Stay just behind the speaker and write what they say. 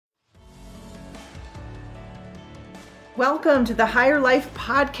Welcome to the Higher Life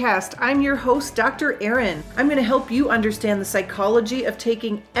Podcast. I'm your host, Dr. Erin. I'm going to help you understand the psychology of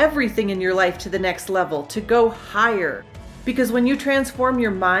taking everything in your life to the next level, to go higher. Because when you transform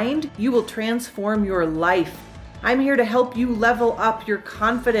your mind, you will transform your life. I'm here to help you level up your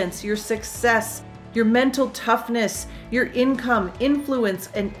confidence, your success, your mental toughness, your income, influence,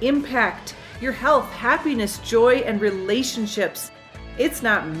 and impact, your health, happiness, joy, and relationships. It's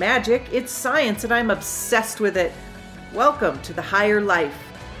not magic, it's science, and I'm obsessed with it. Welcome to the Higher Life.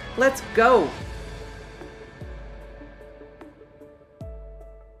 Let's go.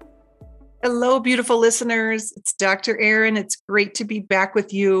 Hello, beautiful listeners. It's Dr. Erin. It's great to be back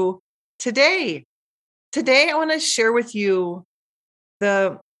with you today. Today, I want to share with you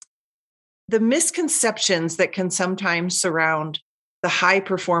the misconceptions that can sometimes surround the high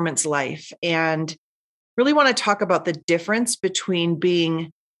performance life, and really want to talk about the difference between being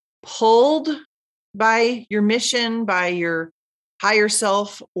pulled by your mission, by your higher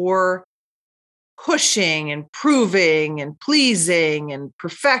self, or pushing and proving and pleasing and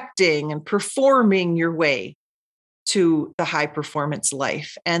perfecting and performing your way to the high performance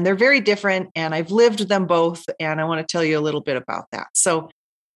life. And they're very different, and I've lived them both, and I want to tell you a little bit about that. So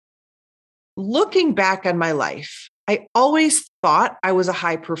looking back on my life, I always thought I was a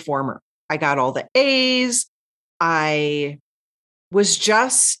high performer. I got all the A's. I was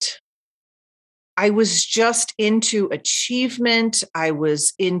just into achievement. I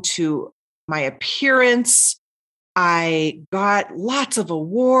was into my appearance. I got lots of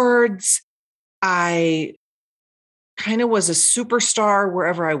awards. I kind of was a superstar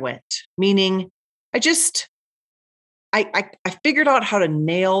wherever I went, meaning I figured out how to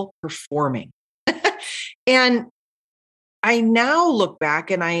nail performing. And I now look back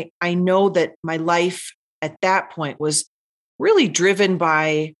and I know that my life at that point was really driven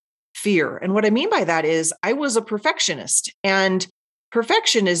by fear. And what I mean by that is I was a perfectionist, and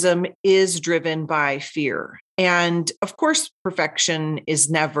perfectionism is driven by fear. And of course, perfection is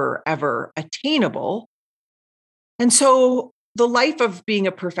never, ever attainable. And so the life of being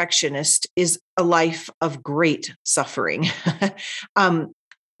a perfectionist is a life of great suffering.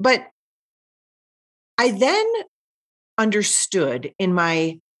 But I then understood in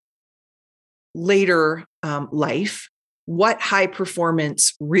my later life what high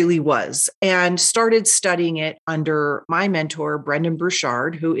performance really was, and started studying it under my mentor, Brendon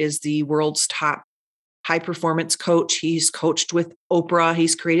Burchard, who is the world's top high performance coach. He's coached with Oprah.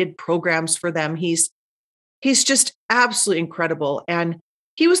 He's created programs for them. He's just absolutely incredible. And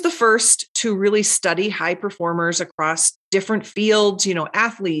he was the first to really study high performers across different fields,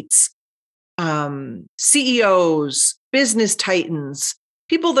 athletes, CEOs, business titans,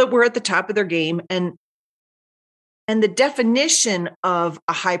 people that were at the top of their game. And the definition of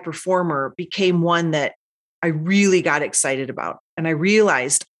a high performer became one that I really got excited about. And I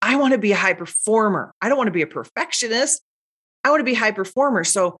realized I want to be a high performer. I don't want to be a perfectionist. I want to be a high performer.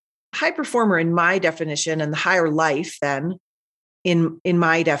 So high performer in my definition, and the higher life then in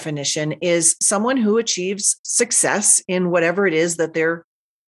my definition, is someone who achieves success in whatever it is that they're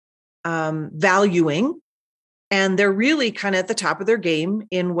valuing. And they're really kind of at the top of their game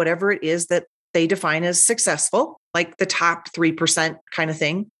in whatever it is that they define as successful, like the top 3% kind of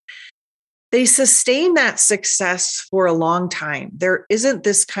thing. They sustain that success for a long time. There isn't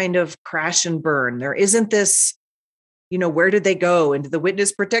this kind of crash and burn. There isn't this, where did they go? Into the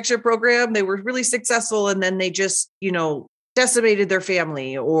witness protection program? They were really successful, and then they just, decimated their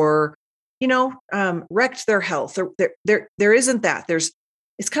family, or, wrecked their health. There isn't that.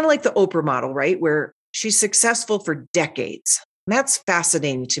 It's kind of like the Oprah model, right? Where she's successful for decades. And that's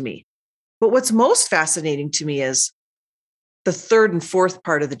fascinating to me. But what's most fascinating to me is the third and fourth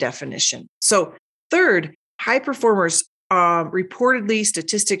part of the definition. So third, high performers, reportedly,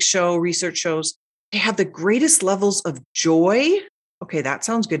 statistics show, research shows, they have the greatest levels of joy. Okay, that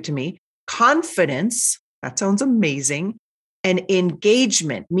sounds good to me. Confidence, that sounds amazing. And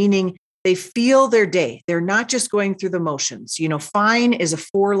engagement, meaning they feel their day. They're not just going through the motions. Fine is a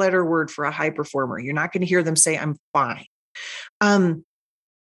 4-letter word for a high performer. You're not going to hear them say, I'm fine.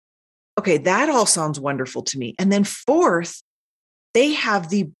 Okay, that all sounds wonderful to me. And then fourth, they have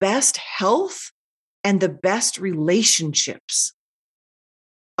the best health and the best relationships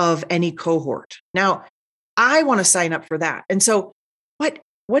of any cohort. Now, I want to sign up for that. And so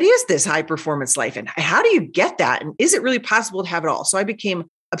what is this high performance life, and how do you get that? And is it really possible to have it all? So I became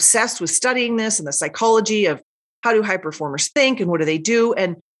obsessed with studying this and the psychology of how do high performers think and what do they do?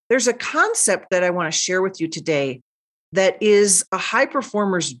 And there's a concept that I want to share with you today that is a high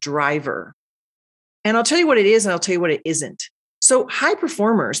performer's driver. And I'll tell you what it is, and I'll tell you what it isn't. So high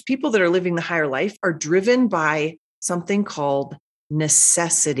performers, people that are living the higher life, are driven by something called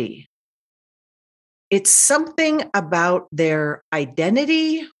necessity. It's something about their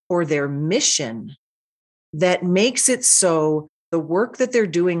identity or their mission that makes it so the work that they're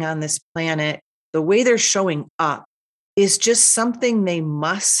doing on this planet, the way they're showing up, is just something they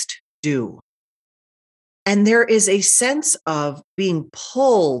must do. And there is a sense of being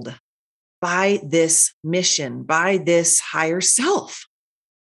pulled by this mission, by this higher self.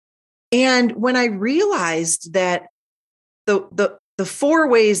 And when I realized that the 4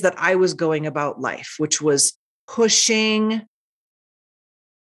 ways that I was going about life, which was pushing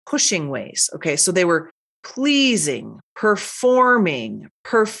ways. Okay. So they were pleasing, performing,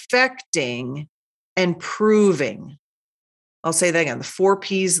 perfecting, and proving. I'll say that again, the 4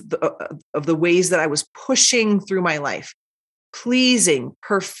 P's of the ways that I was pushing through my life: pleasing,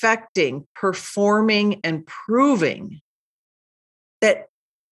 perfecting, performing, and proving. That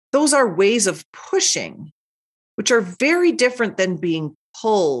those are ways of pushing, which are very different than being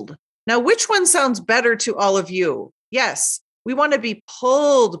pulled. Now, which one sounds better to all of you? Yes, we want to be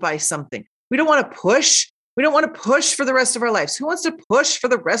pulled by something. We don't want to push. We don't want to push for the rest of our lives. Who wants to push for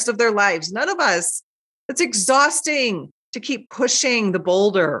the rest of their lives? None of us. It's exhausting to keep pushing the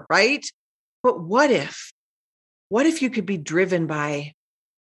boulder, right? But what if you could be driven by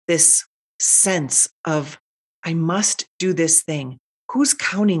this sense of, I must do this thing. Who's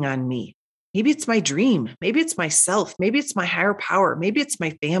counting on me? Maybe it's my dream. Maybe it's myself. Maybe it's my higher power. Maybe it's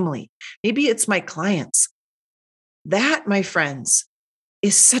my family. Maybe it's my clients. That, my friends,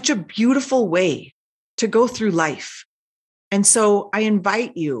 is such a beautiful way to go through life. And so I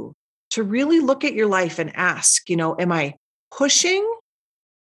invite you to really look at your life and ask, am I pushing?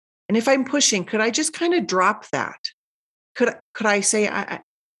 And if I'm pushing, could I just kind of drop that? Could I say, I'm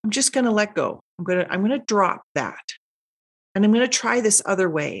just going to let go. I'm going to drop that. And I'm going to try this other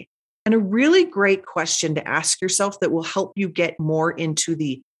way. And a really great question to ask yourself that will help you get more into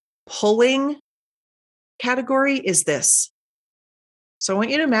the pulling category is this. So I want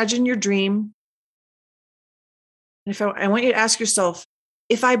you to imagine your dream. And I want you to ask yourself,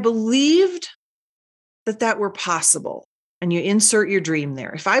 if I believed that were possible, and you insert your dream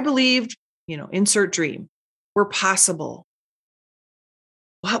there. If I believed, insert dream, were possible,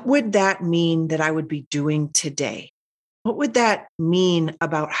 what would that mean that I would be doing today? What would that mean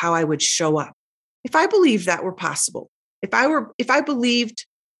about how I would show up? If I believed that were possible, if I believed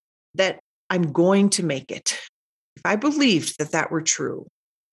that I'm going to make it, if I believed that were true,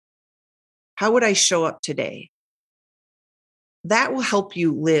 how would I show up today? That will help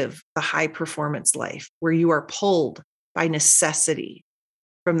you live the high performance life where you are pulled by necessity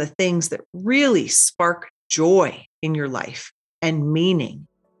from the things that really spark joy in your life and meaning.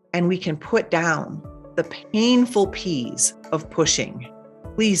 And we can put down the painful P's of pushing,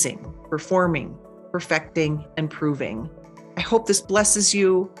 pleasing, performing, perfecting, and proving. I hope this blesses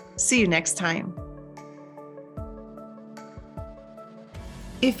you. See you next time.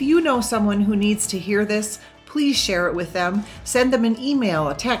 If you know someone who needs to hear this, please share it with them. Send them an email,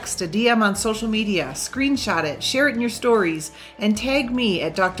 a text, a DM on social media, screenshot it, share it in your stories, and tag me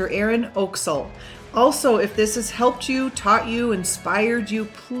at Dr. Erin Oaksall. Also, if this has helped you, taught you, inspired you,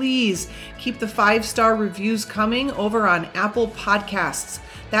 please keep the 5-star reviews coming over on Apple Podcasts.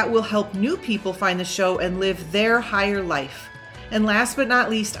 That will help new people find the show and live their higher life. And last but not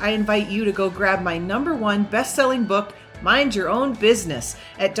least, I invite you to go grab my #1 best-selling book, Mind Your Own Business,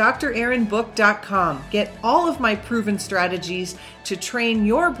 at drerinbook.com. Get all of my proven strategies to train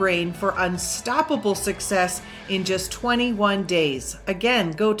your brain for unstoppable success in just 21 days.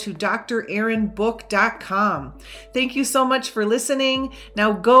 Again, go to drerinbook.com. Thank you so much for listening.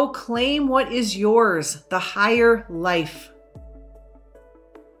 Now go claim what is yours, the higher life.